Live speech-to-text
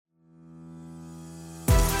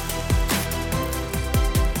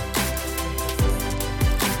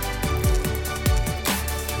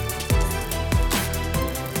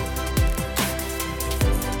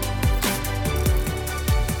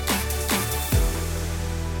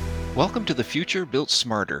Welcome to The Future Built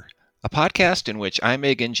Smarter, a podcast in which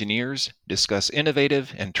IMEG engineers discuss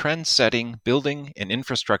innovative and trend-setting building and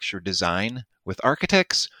infrastructure design with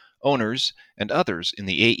architects, owners, and others in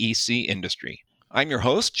the AEC industry. I'm your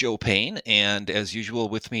host, Joe Payne, and as usual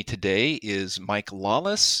with me today is Mike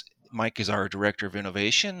Lawless. Mike is our Director of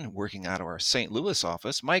Innovation working out of our St. Louis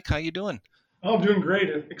office. Mike, how you doing? Oh, I'm doing great.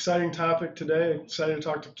 Exciting topic today. Excited to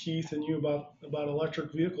talk to Keith and you about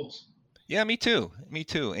electric vehicles. Yeah, me too. Me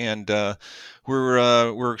too. And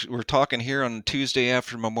we're talking here on Tuesday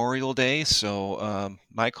after Memorial Day. So,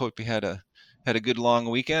 Mike, hope you had a good long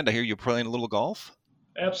weekend. I hear you playing a little golf.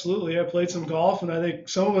 Absolutely. I played some golf, and I think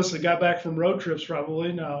some of us that got back from road trips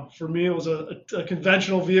probably. Now, for me, it was a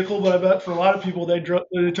conventional vehicle, but I bet for a lot of people, they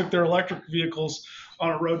took their electric vehicles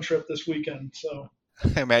on a road trip this weekend. So,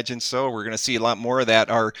 I imagine so. We're going to see a lot more of that.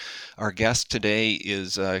 Our guest today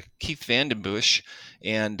is Keith Vandenbush,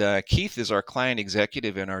 and Keith is our client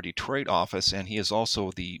executive in our Detroit office, and he is also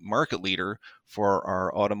the market leader for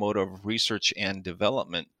our automotive research and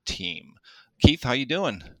development team. Keith, how you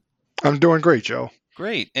doing? I'm doing great, Joe.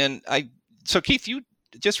 Great. So Keith, you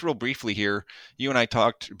just real briefly here, you and I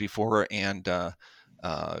talked before, and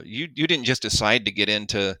you didn't just decide to get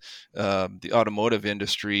into the automotive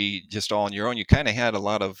industry just all on your own. You kind of had a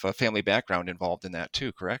lot of family background involved in that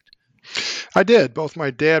too, correct? I did. Both my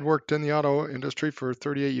dad worked in the auto industry for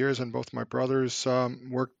 38 years, and both my brothers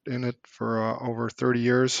worked in it for over 30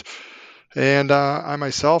 years. And I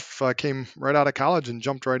myself came right out of college and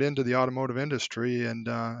jumped right into the automotive industry and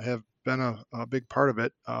have been a big part of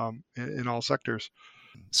it in all sectors.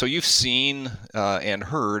 So you've seen and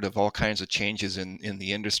heard of all kinds of changes in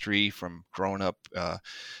the industry from growing up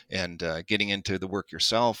and getting into the work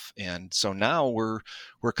yourself. And so now we're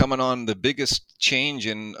coming on the biggest change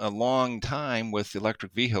in a long time with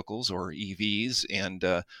electric vehicles or EVs. And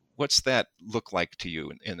what's that look like to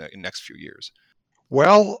you in the next few years?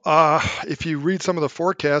 Well, if you read some of the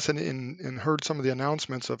forecasts and heard some of the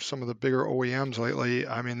announcements of some of the bigger OEMs lately,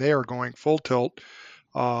 I mean, they are going full tilt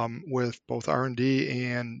with both R&D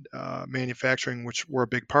and manufacturing, which we're a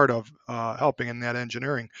big part of, helping in that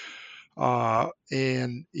engineering.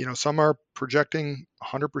 And some are projecting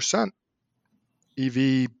 100%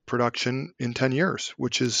 EV production in 10 years,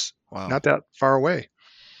 which is Wow. not that far away.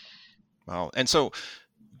 Wow. And so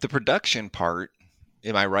the production part,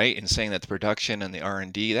 am I right in saying that the production and the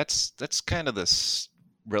R&D, that's kind of this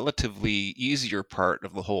relatively easier part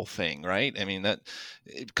of the whole thing, right? I mean, that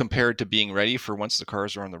compared to being ready for once the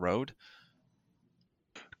cars are on the road?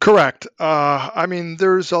 Correct. I mean,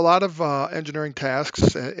 there's a lot of engineering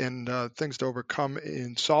tasks and things to overcome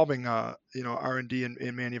in solving, R&D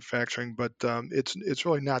and manufacturing, but it's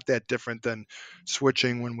really not that different than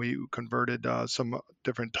switching when we converted some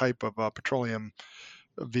different type of petroleum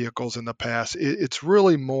vehicles in the past. It's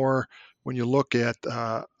really more when you look at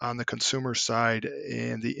on the consumer side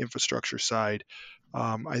and the infrastructure side.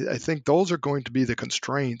 I think those are going to be the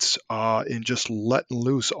constraints in just letting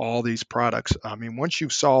loose all these products. I mean, once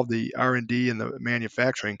you've solved the R&D and the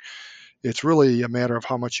manufacturing, it's really a matter of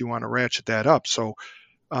how much you want to ratchet that up. So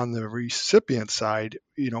on the recipient side,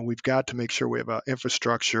 we've got to make sure we have an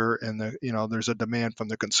infrastructure and there's a demand from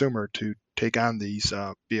the consumer to take on these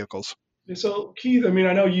vehicles. and so Keith, I mean,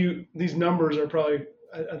 I know these numbers are probably,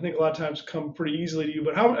 I think a lot of times come pretty easily to you,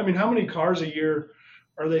 but how many cars a year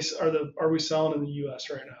are we selling in the U.S.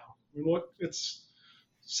 right now? I mean, it's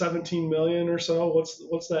 17 million or so.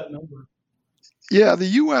 What's that number? Yeah, the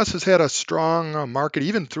U.S. has had a strong market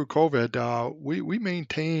even through COVID. We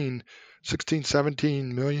maintain 16,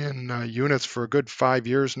 17 million units for a good 5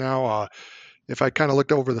 years now. If I kind of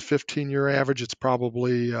looked over the 15-year average, it's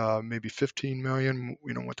probably maybe 15 million,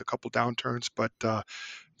 with a couple downturns, but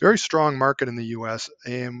very strong market in the U.S.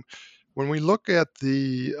 And when we look at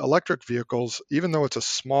the electric vehicles, even though it's a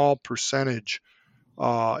small percentage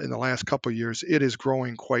in the last couple of years, it is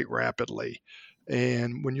growing quite rapidly.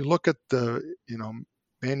 And when you look at the,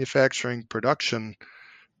 manufacturing production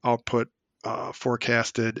output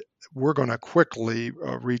forecasted, we're going to quickly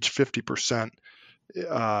reach 50%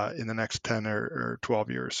 in the next 10 or 12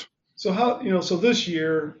 years. So so this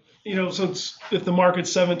year, if the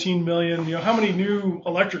market's 17 million, how many new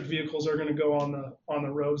electric vehicles are going to go on the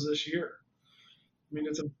roads this year? I mean,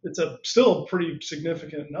 it's still a pretty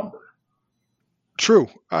significant number. True.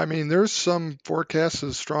 I mean, there's some forecasts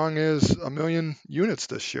as strong as 1 million units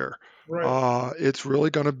this year. Right. It's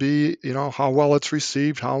really going to be, how well it's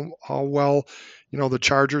received, how well, the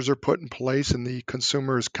chargers are put in place, and the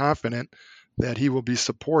consumer is confident that he will be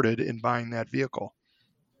supported in buying that vehicle.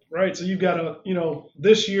 Right. So you've got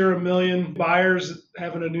this year, 1 million buyers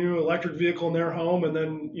having a new electric vehicle in their home. And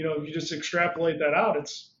then, if you just extrapolate that out,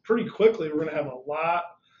 it's pretty quickly we're going to have a lot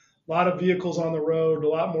of vehicles on the road, a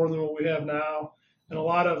lot more than what we have now, and a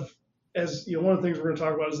lot of, as you know, one of the things we're going to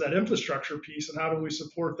talk about is that infrastructure piece and how do we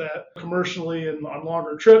support that commercially and on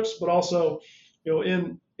longer trips, but also,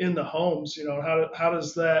 in the homes. How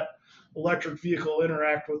does that electric vehicle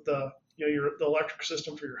interact with the electric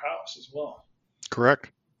system for your house as well?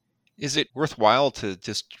 Correct. Is it worthwhile to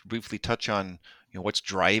just briefly touch on, what's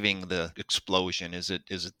driving the explosion? Is it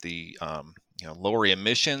the lower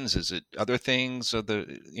emissions? Is it other things? Or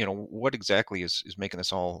what exactly is making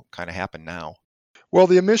this all kind of happen now? Well,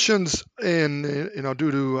 the emissions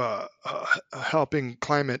due to helping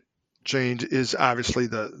climate change is obviously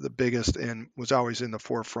the biggest and was always in the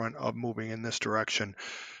forefront of moving in this direction.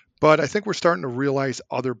 But I think we're starting to realize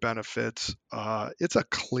other benefits. It's a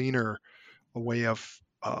cleaner way of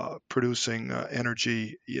producing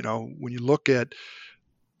energy. When you look at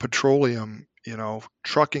petroleum,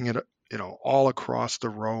 trucking it, all across the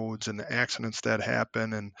roads and the accidents that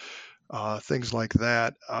happen and things like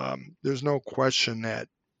that. There's no question that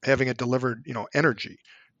having it delivered, energy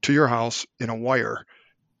to your house in a wire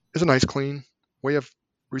is a nice, clean way of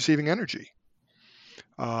receiving energy.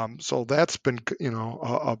 So that's been,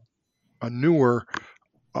 a newer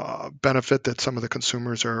benefit that some of the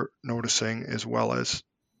consumers are noticing, as well as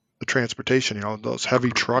the transportation. Those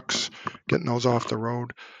heavy trucks, getting those off the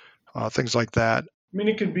road, things like that. I mean,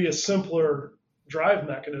 it could be a simpler drive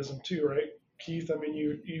mechanism too, right, Keith? I mean,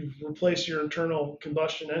 you've replaced your internal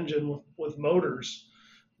combustion engine with motors,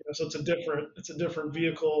 so it's a different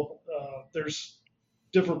vehicle. There's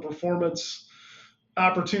different performance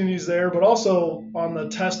opportunities there, but also on the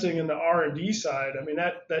testing and the R&D side. I mean,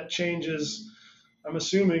 that changes. I'm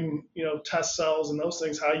assuming, test cells and those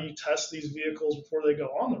things, how you test these vehicles before they go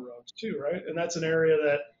on the roads too, right? And that's an area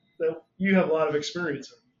that you have a lot of experience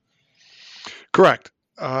in. Correct.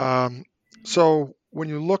 So when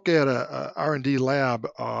you look at a R&D lab,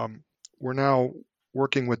 we're now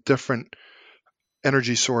working with different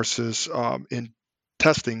energy sources in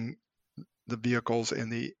testing the vehicles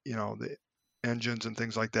and the engines and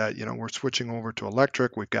things like that. We're switching over to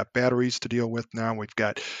electric. We've got batteries to deal with now. We've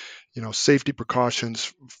got safety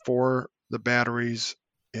precautions for the batteries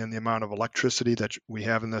and the amount of electricity that we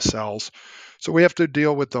have in the cells. So we have to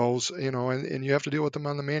deal with those, and you have to deal with them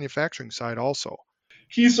on the manufacturing side also.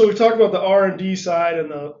 Keith, so we talked about the R&D side and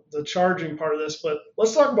the charging part of this, but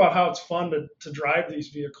let's talk about how it's fun to drive these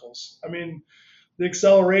vehicles. I mean, the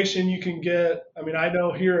acceleration you can get. I mean, I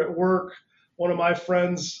know here at work, one of my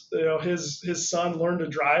friends, his son learned to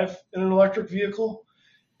drive in an electric vehicle,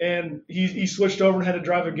 and he switched over and had to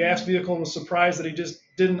drive a gas vehicle and was surprised that he just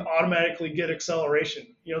didn't automatically get acceleration.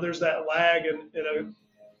 There's that lag in a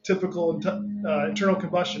typical internal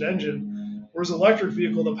combustion engine, whereas electric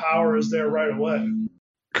vehicle, the power is there right away.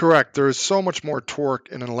 Correct. There is so much more torque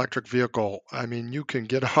in an electric vehicle. I mean, you can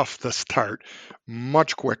get off the start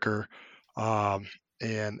much quicker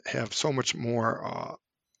and have so much more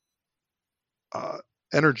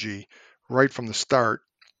energy right from the start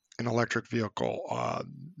in an electric vehicle.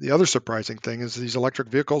 The other surprising thing is these electric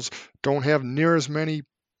vehicles don't have near as many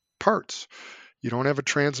parts. You don't have a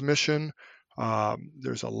transmission.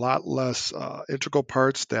 There's a lot less integral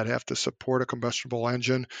parts that have to support a combustible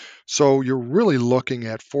engine. So you're really looking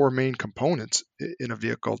at four main components in a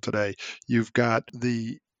vehicle today. You've got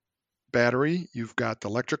the battery, you've got the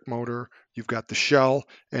electric motor, you've got the shell,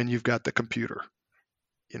 and you've got the computer.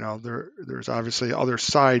 There's obviously other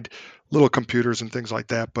side little computers and things like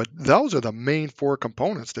that, but those are the main four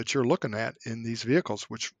components that you're looking at in these vehicles,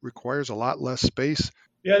 which requires a lot less space.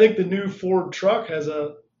 Yeah, I think the new Ford truck has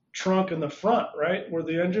a trunk in the front, right, where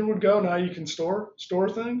the engine would go. Now you can store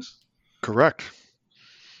things. Correct.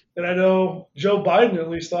 And I know Joe Biden at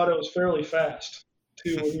least thought it was fairly fast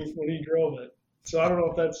too when he drove it. So I don't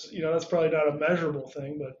know if that's probably not a measurable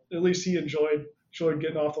thing, but at least he enjoyed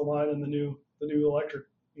getting off the line in the new electric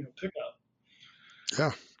pickup.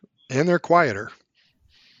 Yeah, and they're quieter.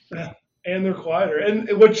 Yeah, and they're quieter, and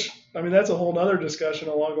which, I mean, that's a whole nother discussion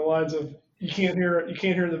along the lines of you can't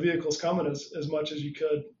hear the vehicles coming as much as you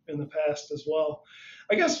could in the past as well.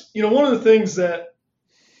 I guess one of the things that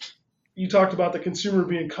you talked about, the consumer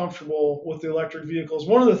being comfortable with the electric vehicles.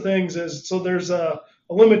 One of the things is, so there's a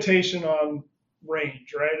limitation on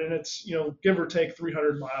range, right? And it's give or take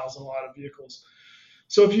 300 miles in a lot of vehicles.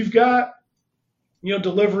 So if you've got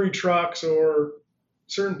delivery trucks or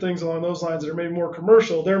certain things along those lines that are maybe more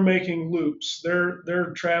commercial, they're making loops.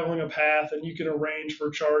 They're traveling a path, and you can arrange for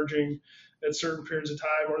charging at certain periods of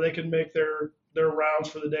time, or they can make their rounds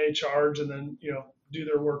for the day, charge, and then do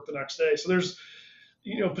their work the next day. So there's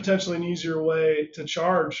potentially an easier way to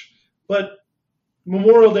charge. But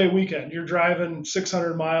Memorial Day weekend, you're driving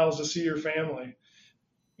 600 miles to see your family.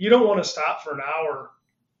 You don't want to stop for an hour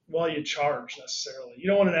while you charge necessarily. You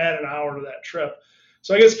don't want to add an hour to that trip.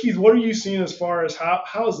 So I guess Keith, what are you seeing as far as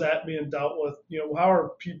how is that being dealt with? How are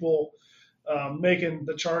people making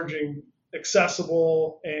the charging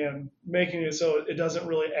accessible and making it so it doesn't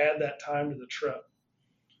really add that time to the trip?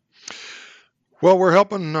 Well, we're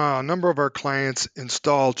helping a number of our clients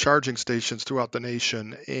install charging stations throughout the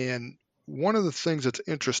nation. And one of the things that's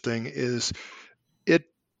interesting is it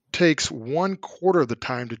takes 1/4 of the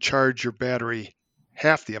time to charge your battery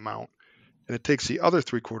half the amount, and it takes the other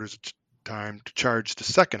 3/4 of the time to charge the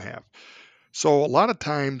second half. So a lot of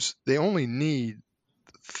times they only need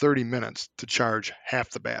 30 minutes to charge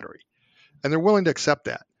half the battery, and they're willing to accept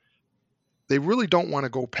that. They really don't want to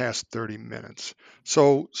go past 30 minutes.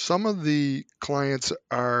 So some of the clients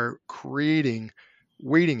are creating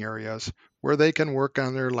waiting areas where they can work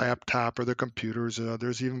on their laptop or their computers.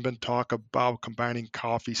 There's even been talk about combining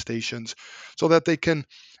coffee stations so that they can,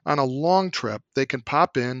 on a long trip, they can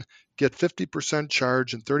pop in, get 50%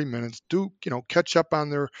 charge in 30 minutes, catch up on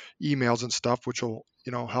their emails and stuff, which will,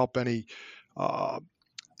 help any, uh,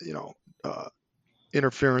 you know, uh,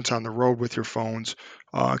 interference on the road with your phones,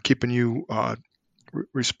 keeping you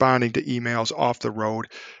responding to emails off the road,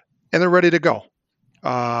 and they're ready to go.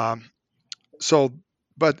 Um, so,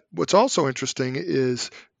 but what's also interesting is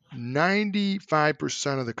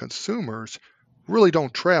 95% of the consumers really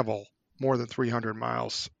don't travel more than 300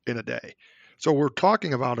 miles in a day. So we're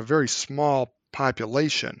talking about a very small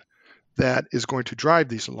population that is going to drive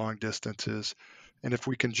these long distances. And if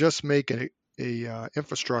we can just make a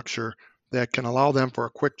infrastructure that can allow them for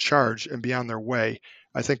a quick charge and be on their way,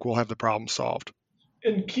 I think we'll have the problem solved.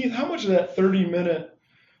 And Keith, how much of that 30-minute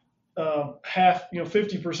half,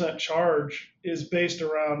 50% charge is based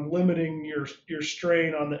around limiting your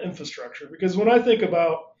strain on the infrastructure? Because when I think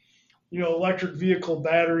about electric vehicle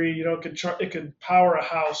battery, it could power a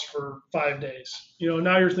house for 5 days.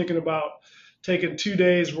 Now you're thinking about taking 2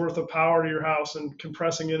 days worth of power to your house and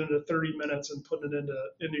compressing it into 30 minutes and putting it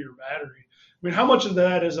into your battery. I mean, how much of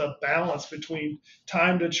that is a balance between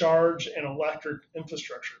time to charge and electric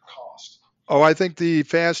infrastructure cost? Oh, I think the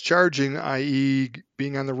fast charging, i.e.,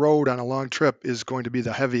 being on the road on a long trip, is going to be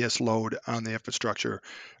the heaviest load on the infrastructure.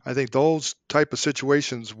 I think those type of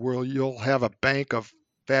situations where you'll have a bank of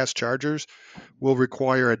fast chargers will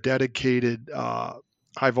require a dedicated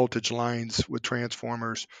high voltage lines with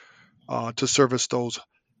transformers to service those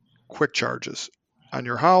quick charges on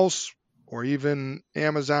your house, or even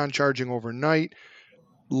Amazon charging overnight.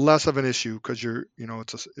 Less of an issue because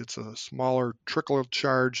it's a smaller trickle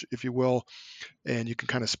charge, if you will, and you can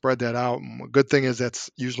kind of spread that out. And a good thing is that's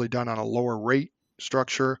usually done on a lower rate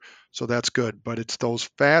structure, so that's good. But it's those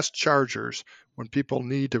fast chargers when people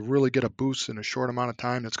need to really get a boost in a short amount of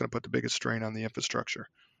time that's going to put the biggest strain on the infrastructure.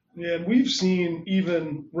 Yeah, and we've seen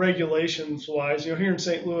even regulations wise, here in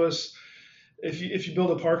St. Louis, if you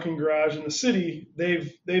build a parking garage in the city,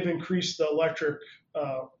 they've increased the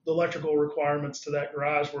electrical requirements to that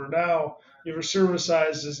garage. Where now your service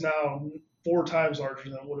size is now 4 times larger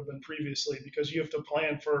than it would have been previously because you have to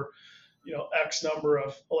plan for X number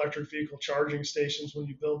of electric vehicle charging stations when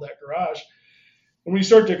you build that garage. When we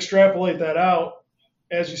start to extrapolate that out,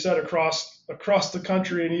 as you said, across the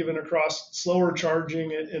country and even across slower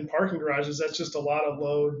charging in parking garages, that's just a lot of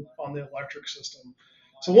load on the electric system.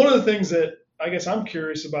 So one of the things that I guess I'm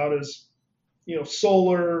curious about is,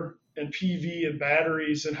 solar and PV and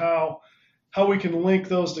batteries and how we can link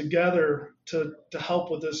those together to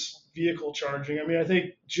help with this vehicle charging. I mean, I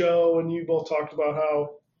think Joe and you both talked about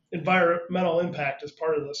how environmental impact is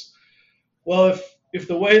part of this. Well, if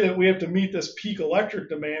the way that we have to meet this peak electric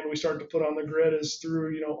demand we start to put on the grid is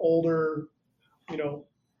through older, you know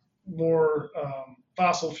more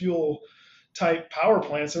fossil fuel type power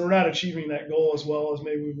plants, and we're not achieving that goal as well as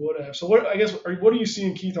maybe we would have. So what are you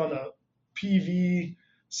seeing, Keith, on the PV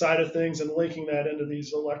side of things and linking that into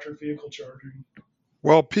these electric vehicle charging?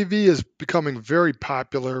 Well, PV is becoming very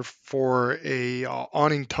popular for a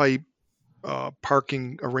awning type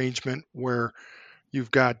parking arrangement where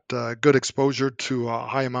you've got good exposure to a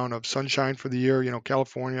high amount of sunshine for the year.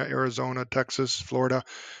 California, Arizona, Texas, Florida,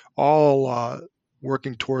 all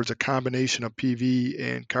working towards a combination of PV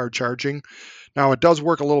and car charging. Now, it does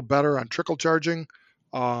work a little better on trickle charging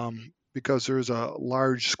because there's a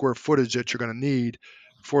large square footage that you're going to need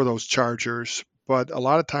for those chargers. But a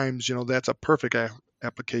lot of times, that's a perfect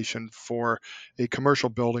application for a commercial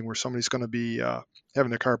building where somebody's going to be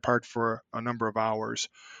having their car parked for a number of hours.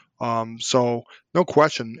 So no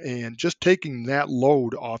question, and just taking that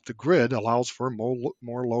load off the grid allows for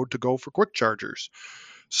more load to go for quick chargers.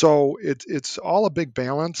 So it's all a big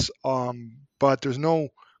balance, but there's no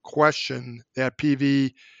question that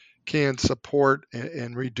PV can support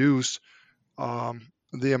and reduce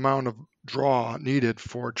the amount of draw needed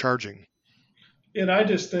for charging. And I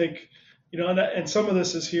just think, and some of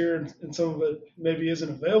this is here and some of it maybe isn't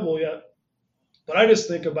available yet. But I just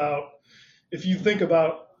think about, if you think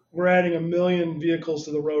about, we're adding 1 million vehicles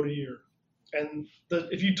to the road a year. And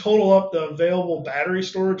if you total up the available battery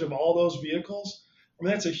storage of all those vehicles, I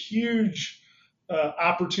mean, that's a huge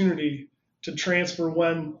opportunity to transfer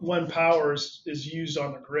when power is used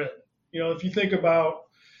on the grid. If you think about,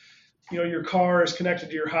 your car is connected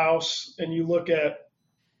to your house, and you look at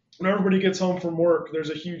when everybody gets home from work, there's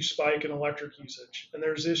a huge spike in electric usage, and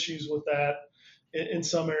there's issues with that in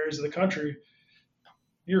some areas of the country.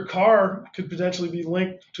 Your car could potentially be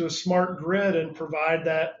linked to a smart grid and provide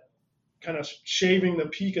that, kind of shaving the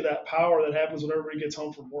peak of that power that happens when everybody gets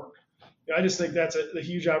home from work. I just think that's a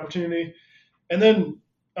huge opportunity. And then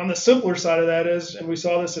on the simpler side of that is, and we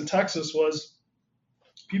saw this in Texas, was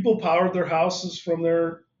people powered their houses from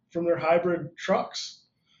their hybrid trucks.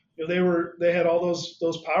 They had all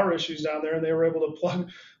those power issues down there, and they were able to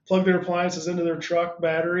plug their appliances into their truck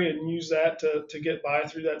battery and use that to get by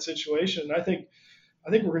through that situation. And I think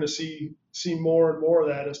we're going to see more and more of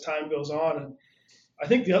that as time goes on. And I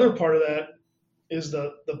think the other part of that is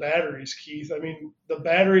the batteries, Keith. I mean, the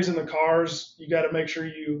batteries in the cars, you got to make sure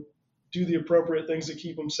you do the appropriate things to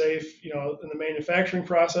keep them safe, in the manufacturing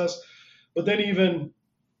process. But then even,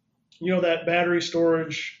 that battery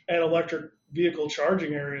storage and electric vehicle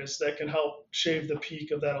charging areas that can help shave the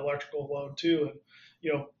peak of that electrical load too,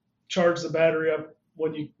 and charge the battery up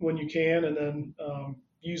when you can, and then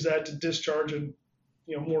use that to discharge and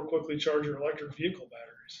more quickly charge your electric vehicle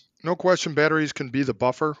batteries. No question, batteries can be the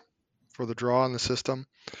buffer for the draw in the system.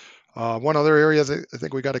 One other area that I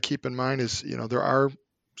think we got to keep in mind is, there are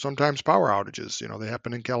sometimes power outages. They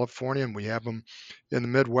happen in California, and we have them in the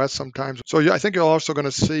Midwest sometimes. So I think you're also going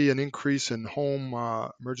to see an increase in home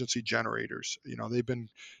emergency generators. They've been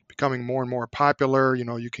becoming more and more popular.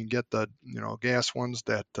 You can get the gas ones,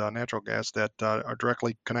 that natural gas that are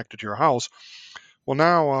directly connected to your house. Well,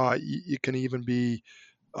 now you can even be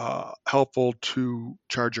helpful to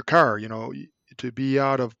charge your car. To be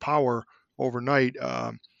out of power overnight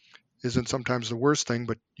isn't sometimes the worst thing,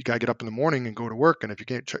 but you got to get up in the morning and go to work. And if you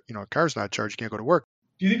can't, a car's not charged, you can't go to work.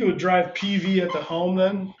 Do you think it would drive PV at the home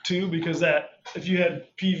then too? Because that, if you had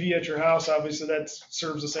PV at your house, obviously that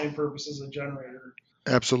serves the same purpose as a generator.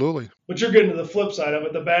 Absolutely. But you're getting to the flip side of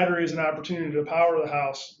it. The battery is an opportunity to power the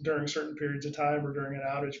house during certain periods of time or during an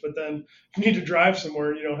outage. But then if you need to drive somewhere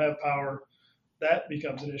and you don't have power, that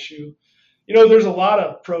becomes an issue. There's a lot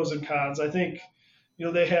of pros and cons. I think,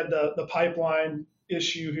 they had the pipeline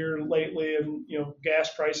issue here lately, and gas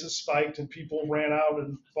prices spiked and people ran out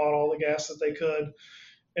and bought all the gas that they could.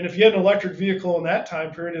 And if you had an electric vehicle in that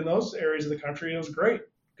time period in those areas of the country, it was great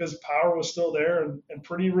because power was still there and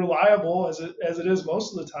pretty reliable as it is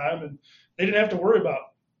most of the time, and they didn't have to worry about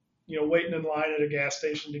waiting in line at a gas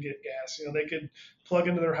station to get gas. They could plug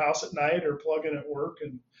into their house at night or plug in at work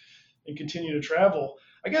and continue to travel.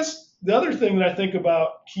 I guess the other thing that I think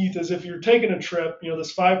about, Keith, is if you're taking a trip,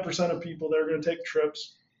 this 5% of people that are going to take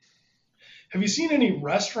trips. Have you seen any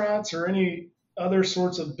restaurants or any other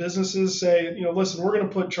sorts of businesses say, listen, we're going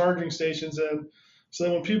to put charging stations in so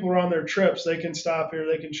that when people are on their trips, they can stop here,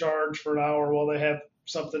 they can charge for an hour while they have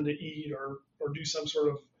something to eat or do some sort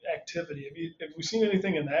of activity. Have we seen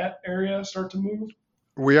anything in that area start to move?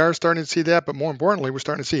 We are starting to see that, but more importantly, we're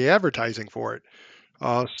starting to see advertising for it.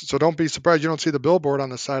 So don't be surprised you don't see the billboard on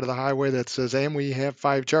the side of the highway that says, and we have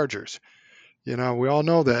 5 chargers. We all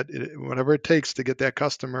know that whatever it takes to get that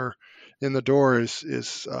customer in the door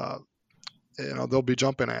is they'll be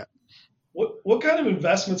jumping at. What kind of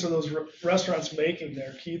investments are those restaurants making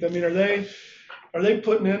there, Keith? I mean, are they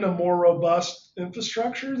putting in a more robust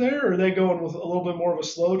infrastructure there, or are they going with a little bit more of a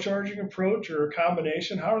slow charging approach, or a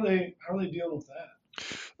combination? How are they dealing with that?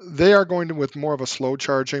 They are going with more of a slow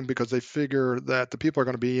charging because they figure that the people are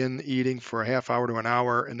going to be in eating for a half hour to an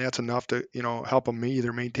hour, and that's enough to help them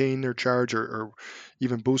either maintain their charge or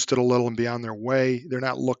even boost it a little and be on their way. They're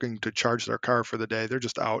not looking to charge their car for the day; they're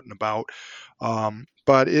just out and about.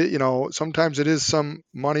 But sometimes it is some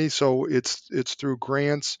money, so it's through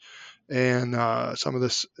grants and some of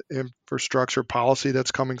this infrastructure policy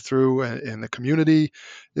that's coming through, and the community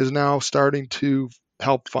is now starting to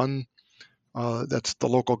help fund. That's the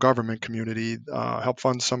local government community help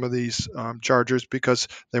fund some of these chargers because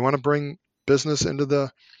they want to bring business into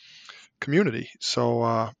the community.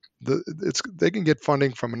 So they can get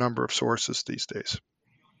funding from a number of sources these days.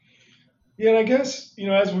 Yeah, and I guess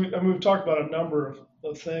as we've talked about a number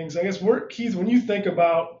of things. I guess Keith, when you think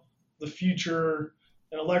about the future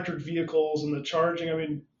and electric vehicles and the charging, I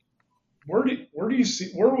mean, where do you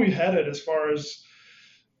see where are we headed as far as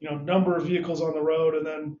number of vehicles on the road, and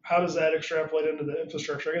then how does that extrapolate into the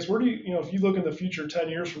infrastructure? I guess where do if you look in the future 10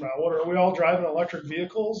 years from now, what are we all driving electric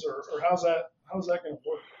vehicles, or how's that going to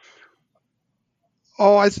work?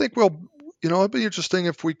 Oh, I think it'd be interesting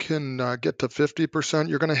if we can get to 50%.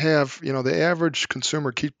 You're going to have, the average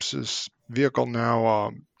consumer keeps his vehicle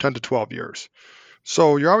now 10 to 12 years.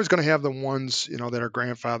 So you're always going to have the ones, that are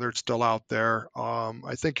grandfathered still out there.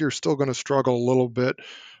 I think you're still going to struggle a little bit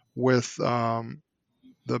with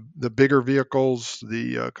the bigger vehicles,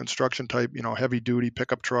 the construction type, heavy duty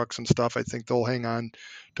pickup trucks and stuff. I think they'll hang on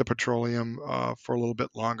to petroleum for a little bit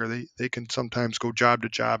longer. They can sometimes go job to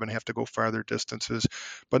job and have to go farther distances,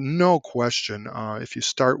 but no question, if you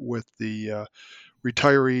start with the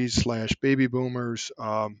retirees slash baby boomers,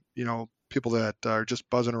 people that are just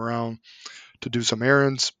buzzing around to do some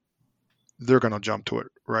errands, they're going to jump to it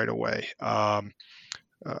right away.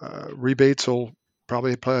 Rebates will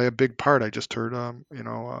probably play a big part. I just heard,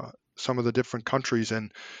 some of the different countries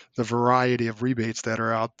and the variety of rebates that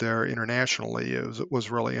are out there internationally. It was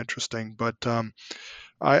really interesting. But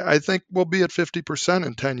I think we'll be at 50%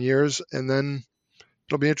 in 10 years, and then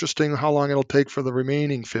it'll be interesting how long it'll take for the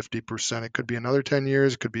remaining 50%. It could be another 10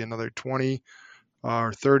 years, it could be another 20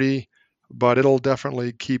 or 30, but it'll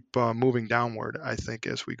definitely keep moving downward, I think,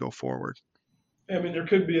 as we go forward. I mean, there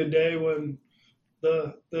could be a day when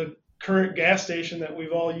the current gas station that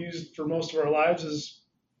we've all used for most of our lives is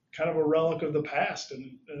kind of a relic of the past,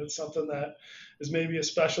 and it's something that is maybe a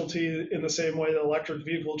specialty in the same way that electric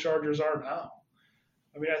vehicle chargers are now.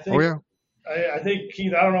 I mean, I Oh, think yeah. I think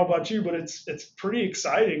Keith, I don't know about you, but it's pretty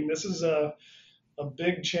exciting. This is a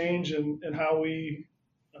big change in how we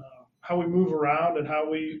move around and how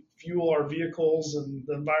we fuel our vehicles and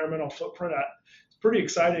the environmental footprint. It's pretty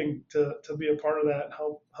exciting to be a part of that and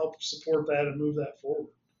help support that and move that forward.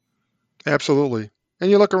 Absolutely. And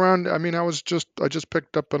you look around, I mean, I just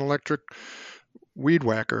picked up an electric weed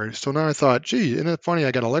whacker. So now I thought, gee, isn't it funny?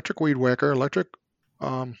 I got electric weed whacker, electric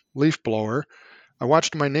leaf blower. I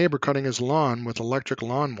watched my neighbor cutting his lawn with electric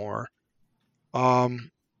lawnmower.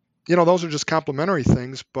 Um, those are just complementary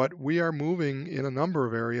things, but we are moving in a number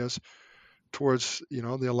of areas towards,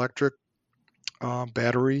 the electric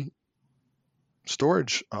battery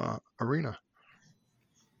storage arena.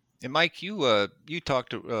 And Mike, you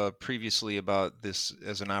talked previously about this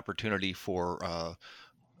as an opportunity for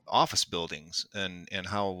office buildings and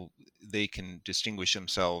how they can distinguish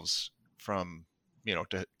themselves from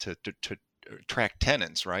to attract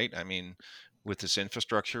tenants, right? I mean, with this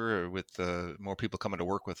infrastructure or with more people coming to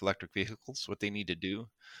work with electric vehicles, what they need to do.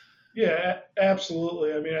 Yeah,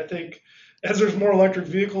 absolutely. I mean, I think as there's more electric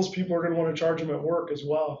vehicles, people are going to want to charge them at work as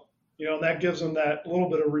well. And that gives them that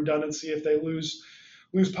little bit of redundancy if they lose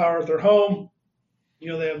power at their home. They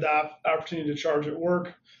have the opportunity to charge at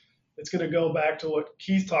work. It's going to go back to what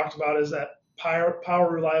Keith talked about, is that power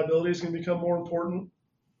reliability is going to become more important.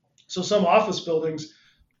 So some office buildings,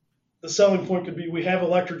 the selling point could be we have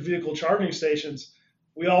electric vehicle charging stations.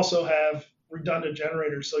 We also have redundant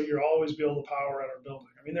generators, so you'll always be able to power at our building.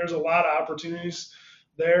 I mean, there's a lot of opportunities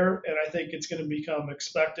there, and I think it's going to become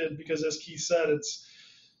expected because, as Keith said, it's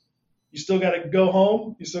you still got to go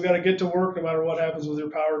home, you still got to get to work, no matter what happens with your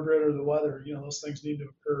power grid or the weather. Those things need to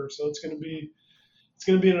occur. So it's going to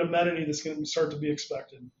be an amenity that's going to start to be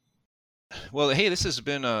expected. Well, hey, this has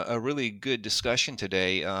been a really good discussion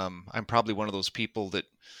today. I'm probably one of those people that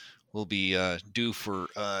will be due for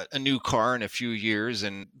a new car in a few years,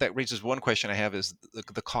 and that raises one question I have: is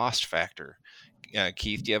the cost factor.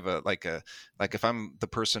 Keith, do you have like if I'm the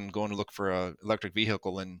person going to look for a electric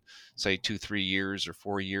vehicle in say 2-3 years or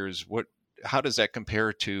 4 years, how does that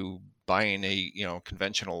compare to buying a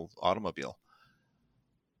conventional automobile?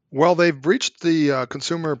 Well, they've reached the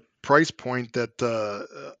consumer price point that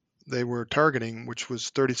they were targeting, which was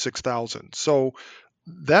 36,000. So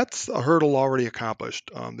that's a hurdle already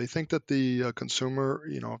accomplished. They think that the consumer,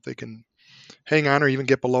 if they can hang on or even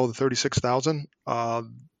get below the 36,000,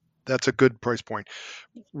 that's a good price point.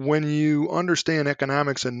 When you understand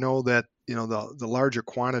economics and know that the larger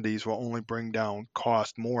quantities will only bring down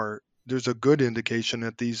cost more, there's a good indication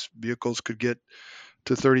that these vehicles could get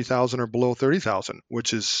to 30,000 or below 30,000,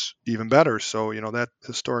 which is even better. So, that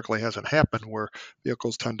historically hasn't happened where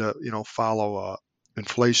vehicles tend to, follow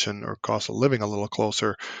inflation or cost of living a little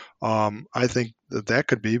closer. I think that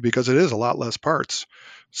could be because it is a lot less parts.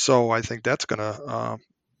 So I think that's going to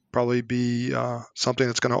probably be something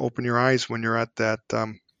that's going to open your eyes when you're at that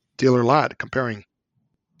dealer lot comparing.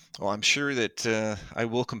 Well, I'm sure that I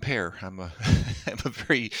will compare. I'm a I'm a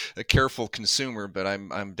very careful consumer, but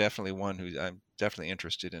I'm definitely one who I'm definitely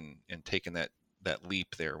interested in taking that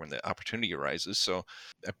leap there when the opportunity arises. So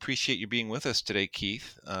I appreciate you being with us today,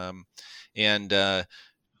 Keith. And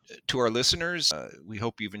to our listeners, we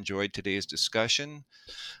hope you've enjoyed today's discussion.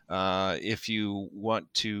 If you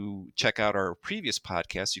want to check out our previous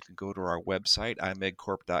podcasts, you can go to our website,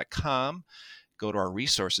 imegcorp.com. Go to our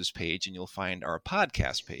resources page and you'll find our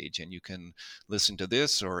podcast page, and you can listen to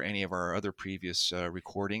this or any of our other previous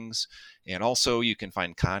recordings. And also you can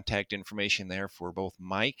find contact information there for both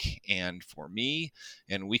Mike and for me,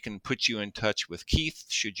 and we can put you in touch with Keith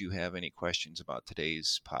should you have any questions about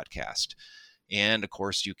today's podcast. And of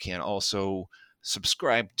course you can also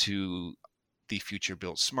subscribe to The Future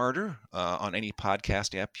Built Smarter on any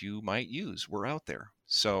podcast app you might use. We're out there.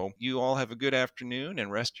 So you all have a good afternoon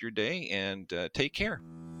and rest of your day, and take care.